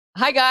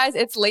Hi guys,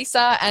 it's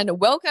Lisa and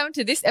welcome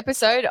to this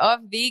episode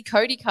of the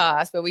Cody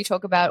Cast where we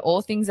talk about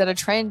all things that are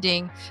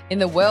trending in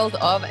the world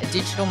of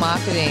digital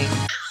marketing.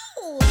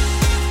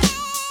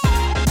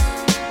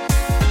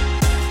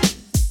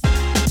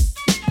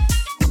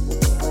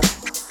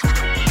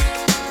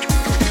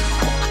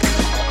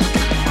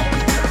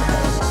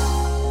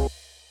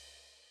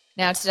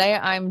 Now, today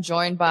I'm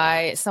joined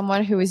by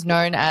someone who is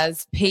known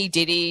as P.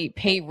 Diddy,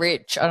 P.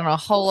 Rich. I don't know, a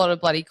whole lot of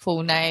bloody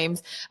cool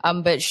names.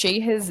 But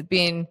she has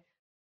been,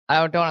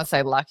 I don't want to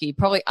say lucky,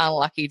 probably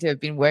unlucky to have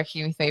been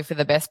working with me for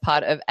the best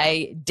part of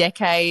a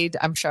decade.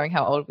 I'm showing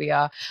how old we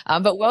are.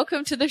 But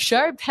welcome to the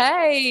show,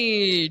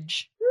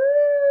 Paige.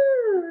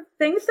 Woo!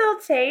 Thanks,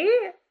 LT.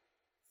 It's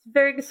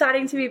very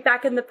exciting to be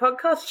back in the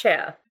podcast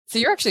chair. So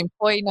you're actually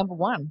employee number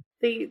one.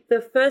 The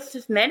first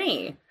of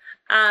many.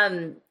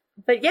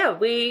 But yeah,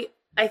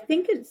 I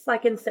think it's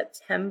like in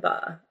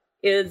September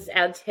is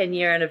our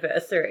 10-year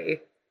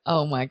anniversary.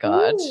 Oh my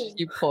God,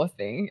 you poor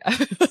thing.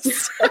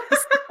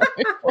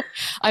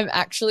 I'm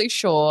actually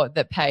sure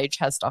that Paige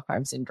has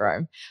Stockholm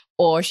syndrome,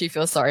 or she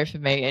feels sorry for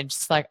me and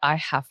just like, I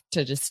have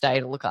to just stay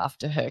to look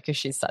after her because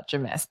she's such a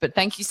mess. But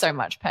thank you so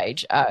much,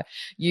 Paige.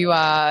 You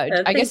are,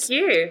 thank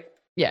you.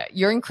 Yeah,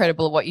 you're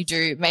incredible at what you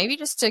do. Maybe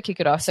just to kick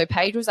it off. So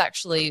Paige was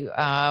actually,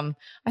 I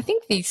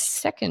think, the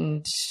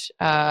second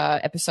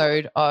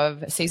episode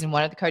of season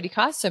 1 of the Cody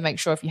Cast. So make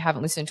sure if you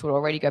haven't listened to it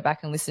already, go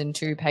back and listen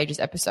to Paige's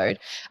episode.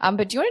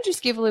 But do you want to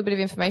just give a little bit of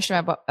information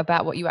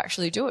about what you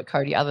actually do at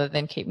Cody other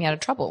than keep me out of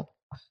trouble?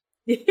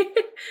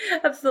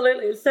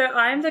 Absolutely. So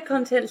I'm the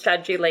content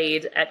strategy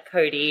lead at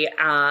Cody.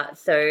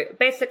 So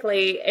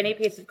basically any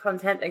piece of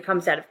content that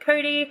comes out of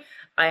Cody,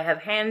 I have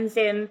hands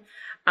in.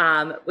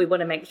 We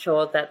want to make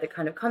sure that the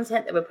kind of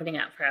content that we're putting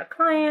out for our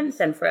clients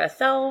and for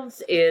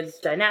ourselves is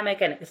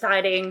dynamic and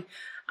exciting.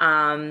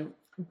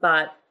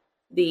 But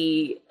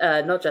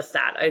not just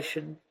that, I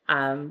should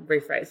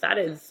rephrase that,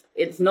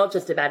 it's not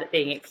just about it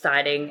being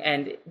exciting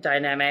and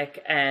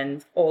dynamic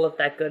and all of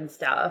that good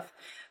stuff,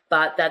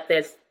 but that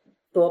there's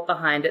thought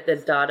behind it,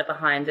 there's data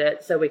behind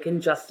it, so we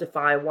can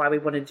justify why we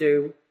want to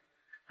do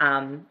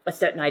a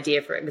certain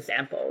idea, for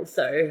example.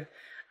 So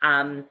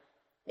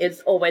it's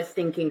always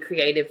thinking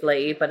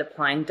creatively, but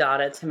applying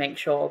data to make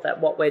sure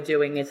that what we're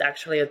doing is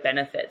actually of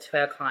benefit to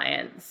our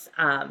clients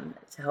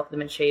to help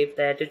them achieve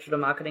their digital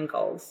marketing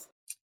goals.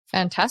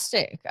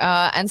 Fantastic.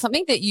 And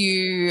something that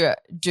you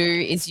do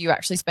is you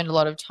actually spend a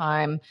lot of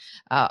time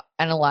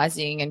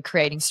analyzing and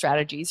creating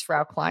strategies for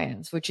our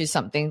clients, which is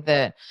something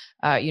that,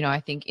 I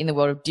think in the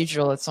world of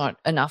digital, it's not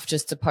enough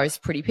just to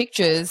post pretty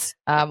pictures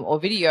or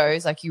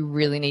videos. Like you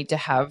really need to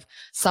have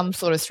some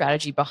sort of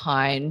strategy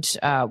behind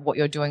what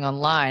you're doing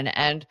online.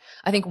 And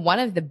I think one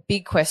of the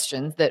big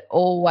questions that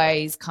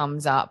always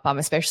comes up,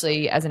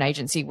 especially as an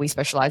agency, we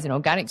specialize in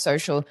organic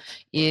social,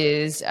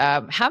 is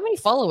how many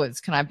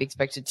followers can I be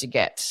expected to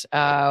get?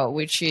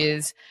 Which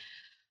is,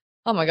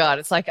 oh my God,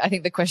 it's like, I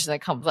think the question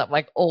that comes up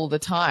like all the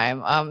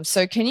time.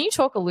 So can you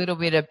talk a little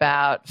bit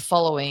about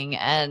following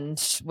and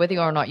whether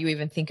or not you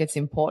even think it's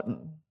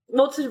important?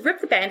 Well, to rip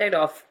the Band-Aid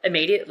off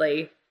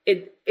immediately,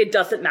 it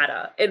doesn't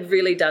matter. It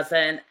really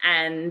doesn't.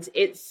 And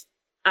it's,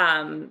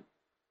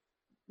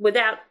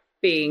 without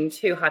being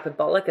too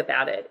hyperbolic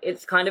about it,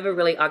 it's kind of a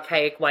really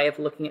archaic way of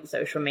looking at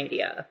social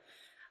media,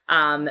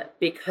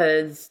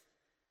 because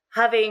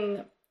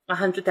having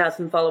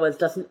 100,000 followers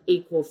doesn't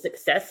equal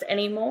success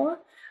anymore.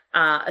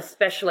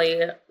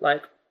 Especially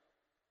like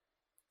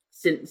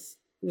since,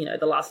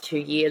 the last 2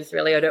 years,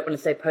 really. I don't want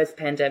to say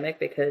post-pandemic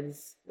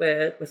because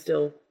we're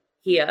still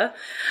here.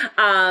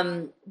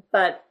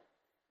 But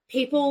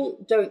people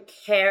don't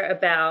care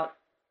about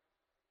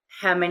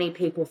how many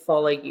people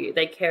follow you.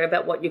 They care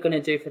about what you're going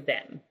to do for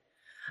them.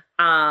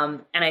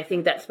 And I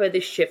think that's where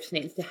this shift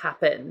needs to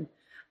happen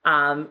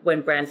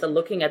when brands are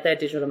looking at their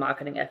digital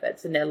marketing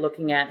efforts and they're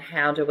looking at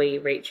how do we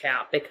reach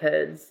out,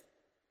 because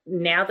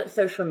now that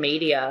social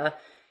media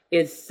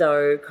is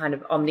so kind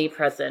of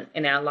omnipresent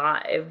in our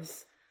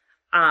lives,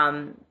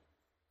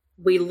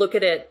 we look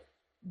at it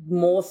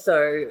more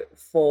so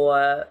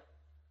for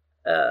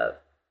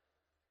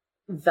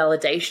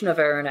validation of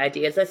our own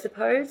ideas, I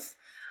suppose.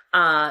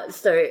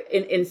 So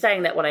in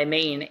saying that, what I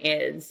mean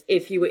is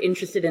if you were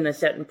interested in a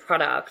certain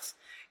product,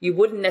 you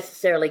wouldn't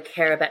necessarily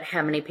care about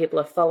how many people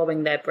are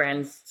following their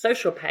brand's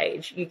social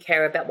page. You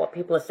care about what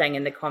people are saying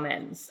in the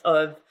comments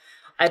of,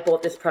 I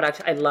bought this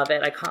product, I love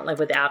it, I can't live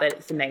without it,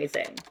 it's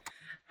amazing.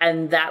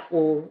 And that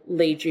will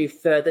lead you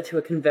further to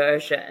a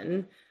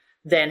conversion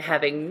than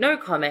having no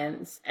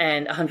comments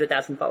and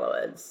 100,000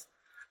 followers.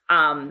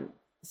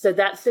 So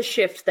that's the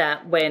shift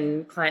that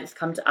when clients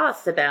come to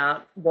us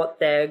about what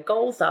their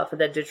goals are for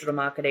their digital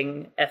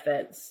marketing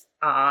efforts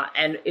are,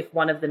 and if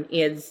one of them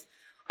is,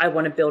 I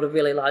want to build a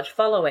really large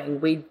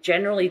following, we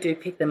generally do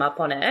pick them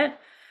up on it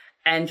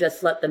and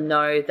just let them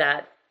know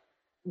that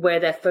where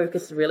their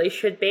focus really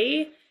should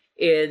be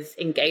is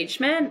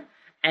engagement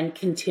and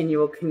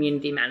continual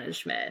community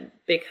management,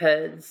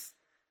 because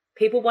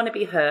people want to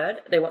be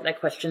heard, they want their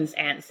questions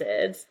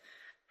answered,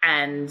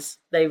 and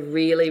they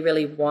really,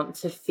 really want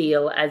to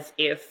feel as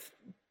if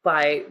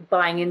by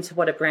buying into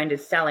what a brand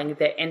is selling,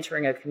 they're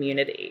entering a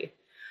community.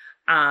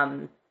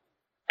 And,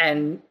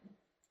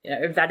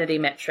 vanity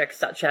metrics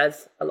such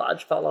as a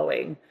large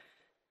following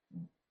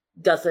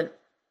doesn't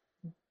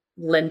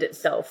lend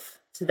itself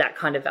to that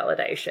kind of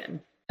validation.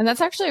 And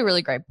that's actually a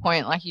really great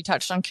point. Like you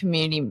touched on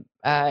community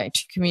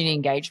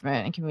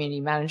engagement and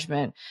community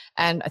management.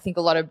 And I think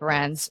a lot of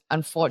brands,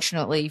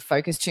 unfortunately,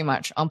 focus too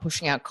much on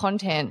pushing out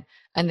content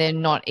and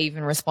then not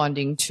even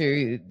responding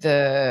to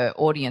the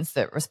audience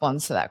that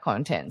responds to that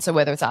content. So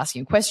whether it's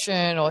asking a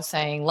question or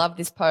saying, love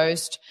this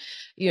post,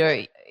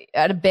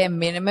 at a bare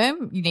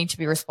minimum, you need to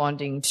be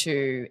responding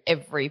to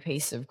every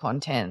piece of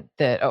content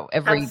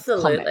every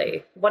Absolutely.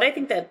 comment. What I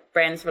think that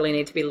brands really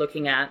need to be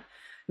looking at,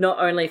 not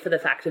only for the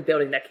fact of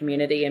building that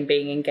community and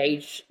being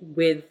engaged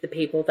with the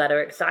people that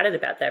are excited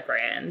about their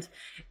brand,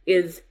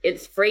 is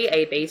it's free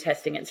A/B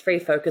testing, it's free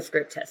focus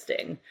group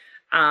testing.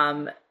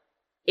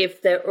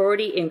 If they're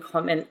already in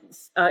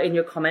comments, in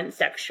your comment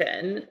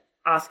section,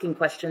 asking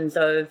questions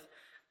of,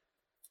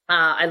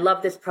 I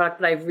love this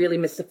product, but I really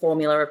miss the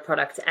formula of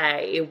product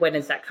A. When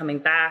is that coming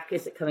back?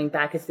 Is it coming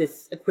back? Is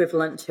this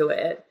equivalent to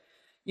it?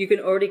 You can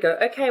already go,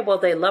 okay, well,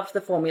 they loved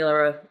the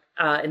formula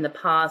in the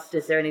past.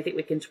 Is there anything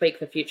we can tweak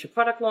for future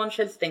product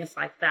launches? Things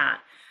like that,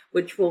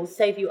 which will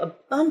save you a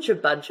bunch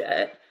of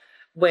budget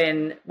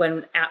when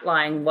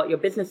outlining what your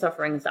business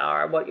offerings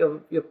are, what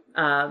your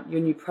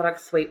new product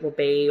suite will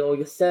be, or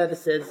your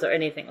services or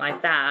anything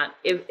like that.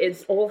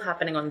 It's all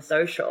happening on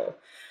social.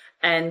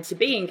 And to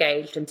be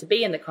engaged and to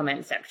be in the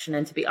comment section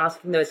and to be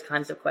asking those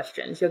kinds of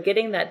questions, you're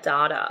getting that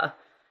data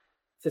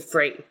for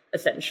free,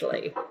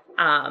 essentially,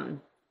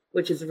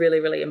 which is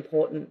really, really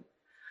important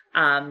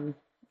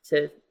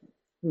to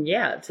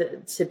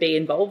be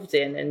involved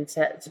in and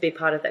to be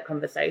part of that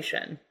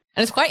conversation.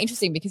 And it's quite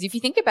interesting because if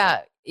you think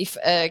about if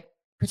a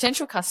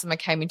potential customer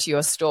came into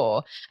your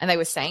store and they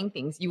were saying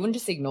things, you wouldn't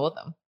just ignore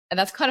them. And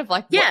that's kind of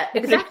like,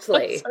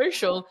 exactly.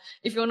 Social.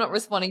 If you're not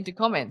responding to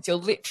comments, you're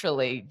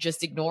literally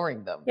just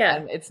ignoring them. Yeah.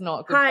 And it's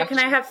not good. Hi, can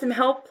I have some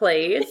help,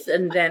 please?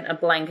 And then a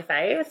blank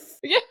face.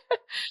 Yeah.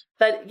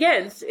 But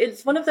yeah,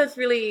 it's one of those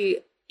really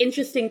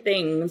interesting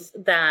things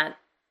that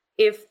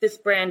if this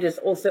brand is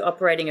also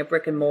operating a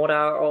brick and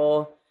mortar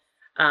or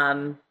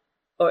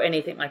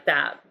anything like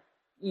that,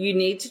 you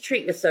need to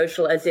treat your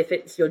social as if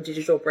it's your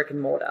digital brick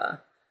and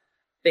mortar,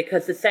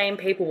 because the same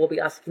people will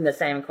be asking the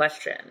same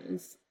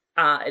questions.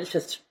 It's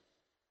just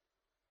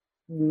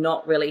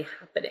not really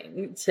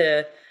happening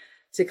to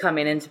come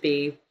in and to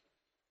be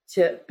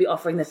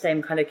offering the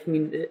same kind of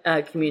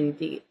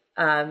community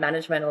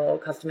management or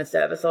customer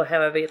service, or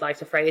however you'd like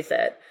to phrase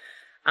it,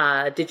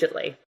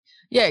 digitally.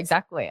 Yeah,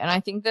 exactly. And I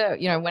think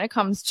that, when it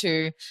comes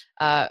to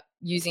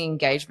using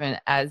engagement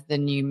as the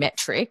new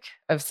metric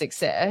of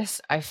success,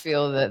 I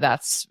feel that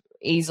that's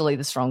easily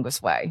the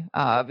strongest way,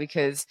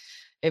 because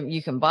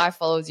you can buy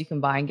followers, you can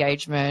buy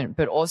engagement,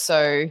 but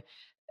also,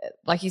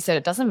 like you said,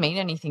 it doesn't mean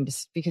anything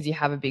just because you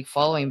have a big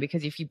following,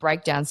 because if you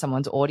break down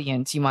someone's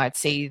audience, you might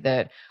see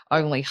that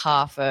only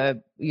half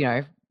are,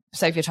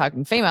 say if you're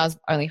targeting females,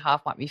 only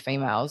half might be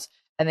females.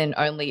 And then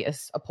only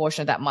a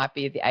portion of that might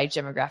be the age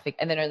demographic.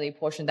 And then only a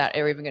portion of that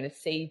are even going to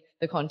see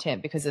the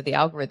content because of the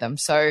algorithm.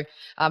 So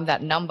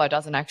that number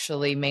doesn't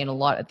actually mean a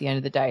lot at the end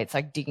of the day. It's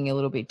like digging a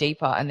little bit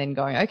deeper and then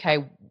going,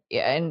 okay.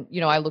 And,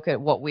 I look at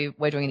what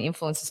we're doing in the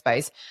influencer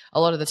space. A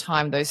lot of the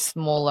time, those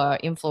smaller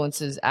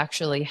influencers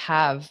actually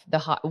have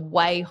the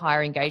way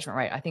higher engagement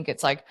rate. I think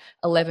it's like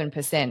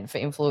 11% for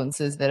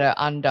influencers that are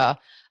under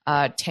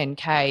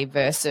 10K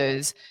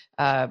versus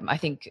I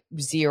think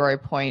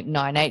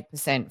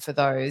 0.98% for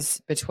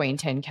those between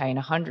 10K and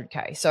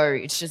 100K. So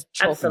it's just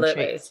chalk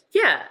absolutely and cheese.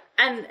 Yeah.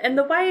 And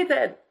the way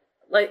that,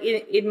 like,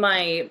 in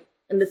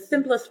the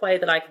simplest way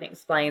that I can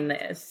explain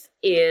this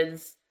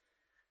is,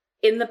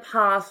 in the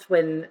past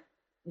when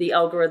the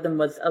algorithm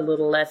was a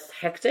little less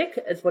hectic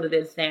as what it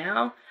is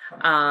now,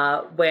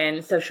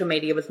 when social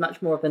media was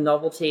much more of a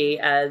novelty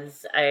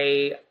as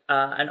an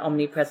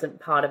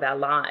omnipresent part of our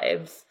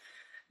lives,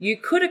 you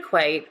could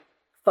equate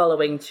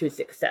following to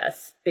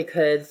success,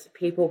 because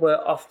people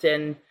were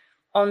often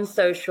on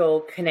social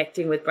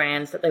connecting with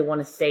brands that they want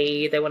to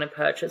see, they want to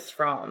purchase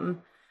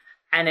from,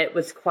 and it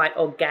was quite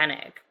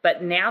organic.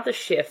 But now the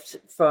shift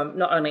from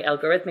not only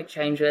algorithmic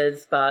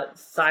changes, but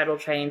societal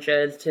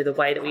changes to the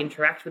way that we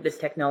interact with this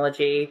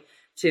technology,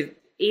 to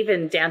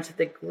even down to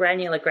the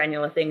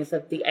granular things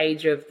of the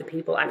age of the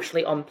people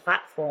actually on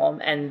platform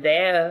and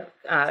their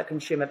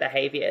consumer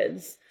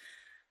behaviors.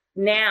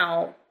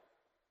 Now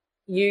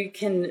you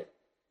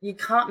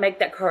can't make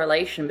that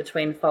correlation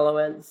between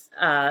followers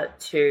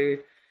to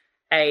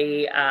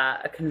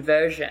a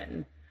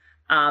conversion,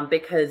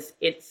 because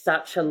it's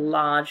such a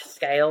large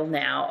scale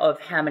now of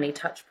how many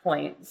touch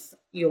points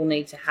you'll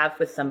need to have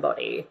with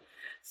somebody.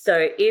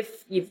 So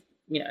if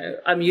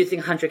I'm using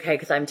 100K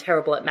because I'm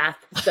terrible at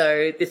math,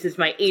 so this is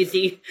my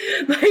easy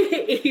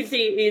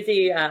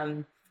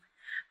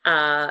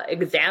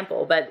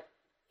example. But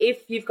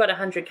if you've got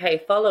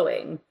 100K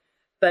following,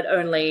 but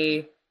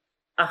only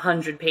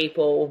 100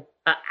 people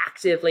are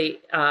actively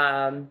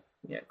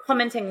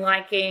commenting,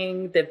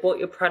 liking, they've bought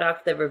your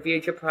product, they've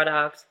reviewed your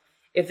product,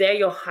 if they're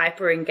your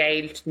hyper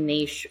engaged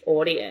niche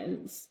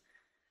audience,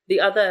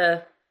 the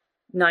other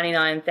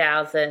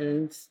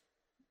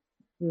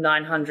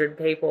 99,900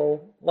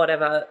 people,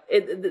 whatever,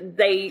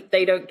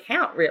 they don't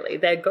count really.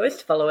 They're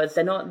ghost followers.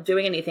 They're not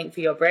doing anything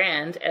for your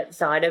brand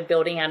outside of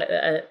building out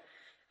a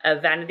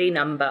vanity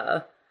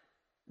number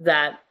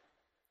that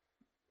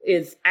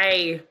is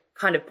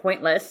kind of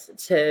pointless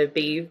to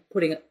be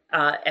putting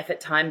effort,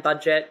 time,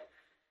 budget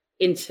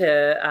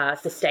into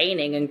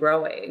sustaining and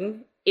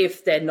growing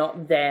if they're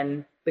not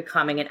then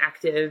becoming an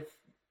active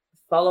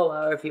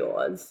follower of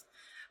yours.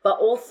 But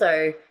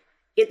also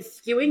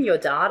it's skewing your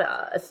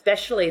data,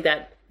 especially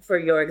that for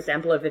your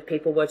example of if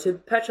people were to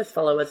purchase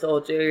followers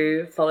or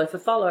do follow for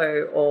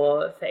follow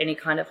or for any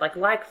kind of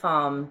like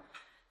farm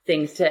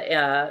things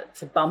to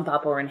bump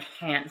up or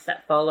enhance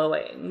that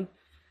following,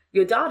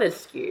 your data is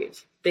skewed.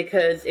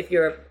 Because if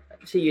you're,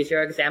 to use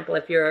your example,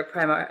 if you're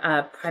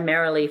a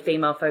primarily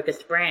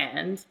female-focused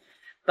brand,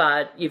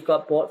 but you've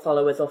got bought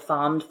followers or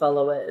farmed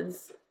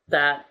followers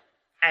that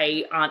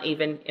A, aren't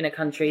even in a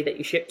country that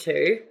you ship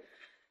to,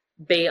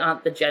 B,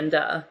 aren't the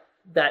gender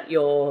that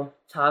you're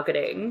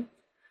targeting,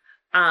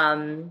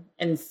 and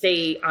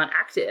C, aren't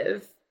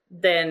active,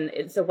 then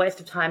it's a waste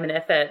of time and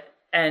effort,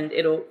 and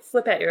it'll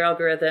flip out your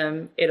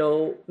algorithm.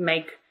 It'll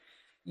make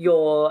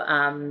your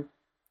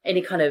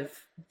any kind of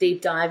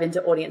deep dive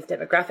into audience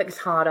demographics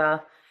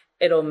harder.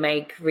 It'll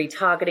make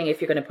retargeting,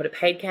 if you're going to put a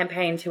paid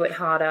campaign to it,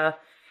 harder.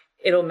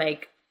 It'll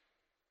make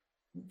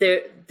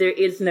there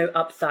is no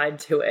upside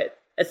to it,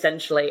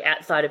 essentially,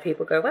 outside of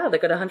people go, wow,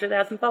 they've got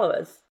 100,000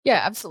 followers.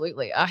 Yeah,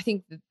 absolutely. I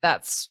think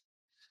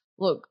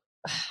look,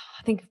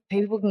 I think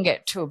people can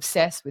get too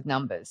obsessed with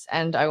numbers,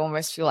 and I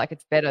almost feel like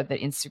it's better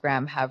that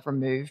Instagram have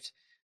removed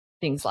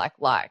things like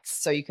likes,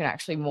 so you can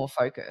actually more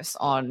focus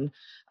on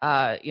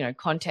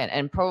content.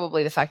 And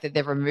probably the fact that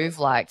they've removed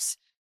likes,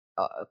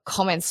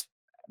 comments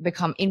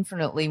become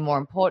infinitely more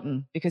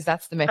important, because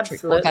that's the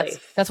metric.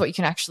 That's what you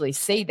can actually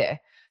see there.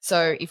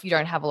 So if you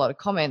don't have a lot of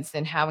comments,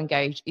 then how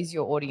engaged is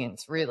your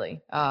audience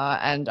really?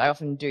 And I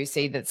often do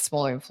see that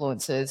smaller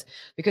influencers,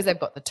 because they've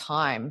got the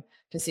time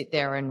to sit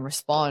there and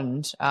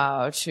respond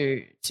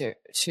to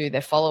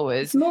their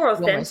followers, it's more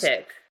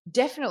authentic.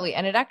 Definitely.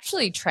 And it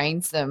actually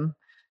trains them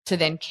to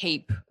then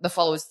keep the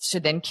followers to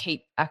then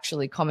keep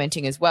actually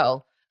commenting as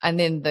well. And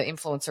then the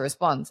influencer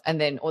responds,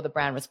 or the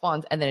brand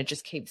responds, and then it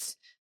just keeps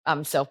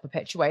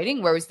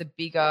self-perpetuating. Whereas the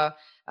bigger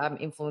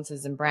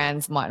influencers and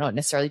brands might not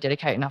necessarily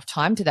dedicate enough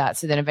time to that.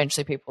 So then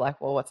eventually people are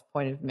like, well, what's the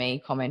point of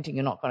me commenting?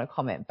 You're not going to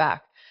comment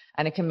back.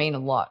 And it can mean a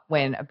lot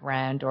when a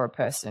brand or a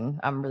person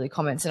really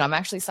comments. And I'm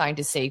actually starting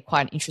to see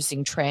quite an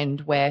interesting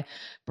trend where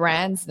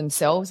brands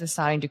themselves are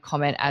starting to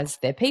comment as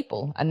their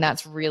people. And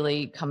that's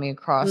really coming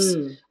across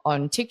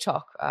on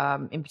TikTok.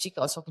 In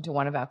particular, I was talking to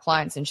one of our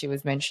clients, and she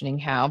was mentioning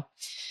how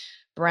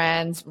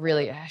brands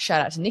really,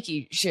 shout out to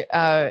Nikki,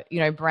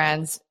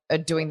 brands are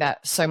doing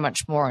that so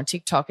much more on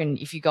TikTok. And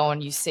if you go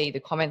on, you see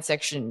the comment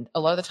section, a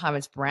lot of the time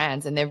it's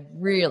brands, and they're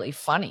really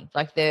funny.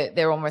 Like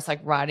they're almost like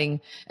writing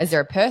as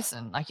they're a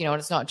person. Like, and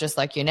it's not just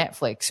like your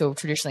Netflix, who have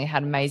traditionally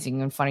had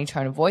amazing and funny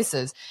tone of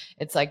voices.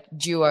 It's like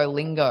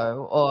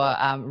Duolingo or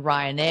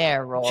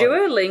Ryanair or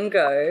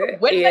Duolingo.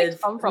 Where do they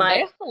come from?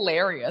 They're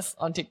hilarious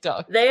on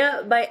TikTok. They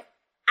are my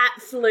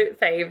absolute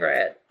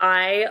favorite.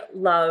 I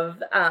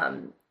love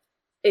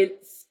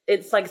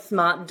it's like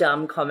smart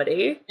dumb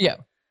comedy. Yeah.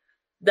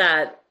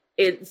 That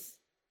there's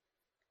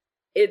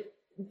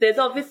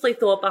obviously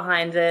thought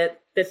behind it.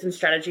 There's some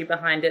strategy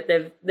behind it.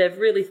 They've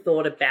really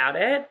thought about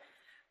it,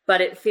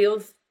 but it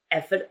feels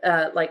effortless.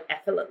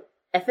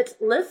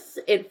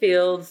 It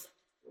feels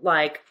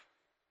like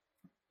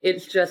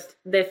it's just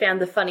they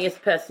found the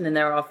funniest person in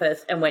their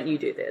office and went, you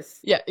do this.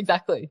 Yeah,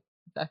 exactly.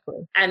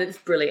 And it's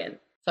brilliant.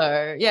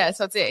 So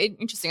so it's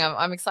interesting.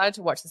 I'm excited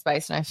to watch the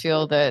space, and I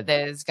feel that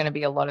there's going to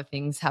be a lot of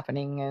things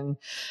happening. And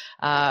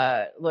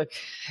look,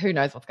 who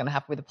knows what's going to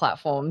happen with the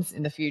platforms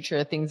in the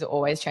future? Things are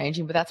always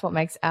changing, but that's what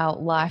makes our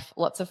life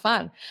lots of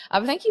fun.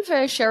 Thank you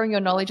for sharing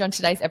your knowledge on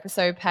today's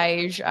episode,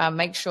 Paige.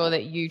 Make sure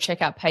that you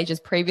check out Paige's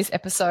previous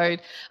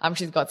episode.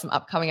 She's got some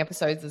upcoming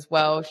episodes as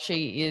well.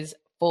 She is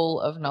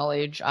full of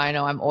knowledge. I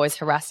know I'm always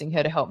harassing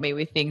her to help me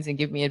with things and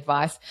give me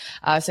advice.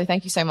 So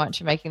thank you so much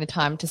for making the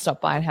time to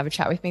stop by and have a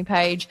chat with me,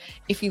 Paige.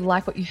 If you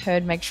like what you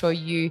heard, make sure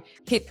you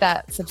hit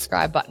that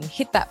subscribe button,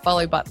 hit that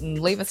follow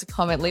button, leave us a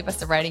comment, leave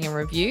us a rating and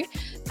review,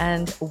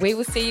 and we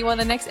will see you on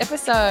the next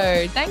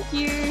episode. Thank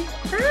you.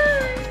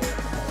 Bye.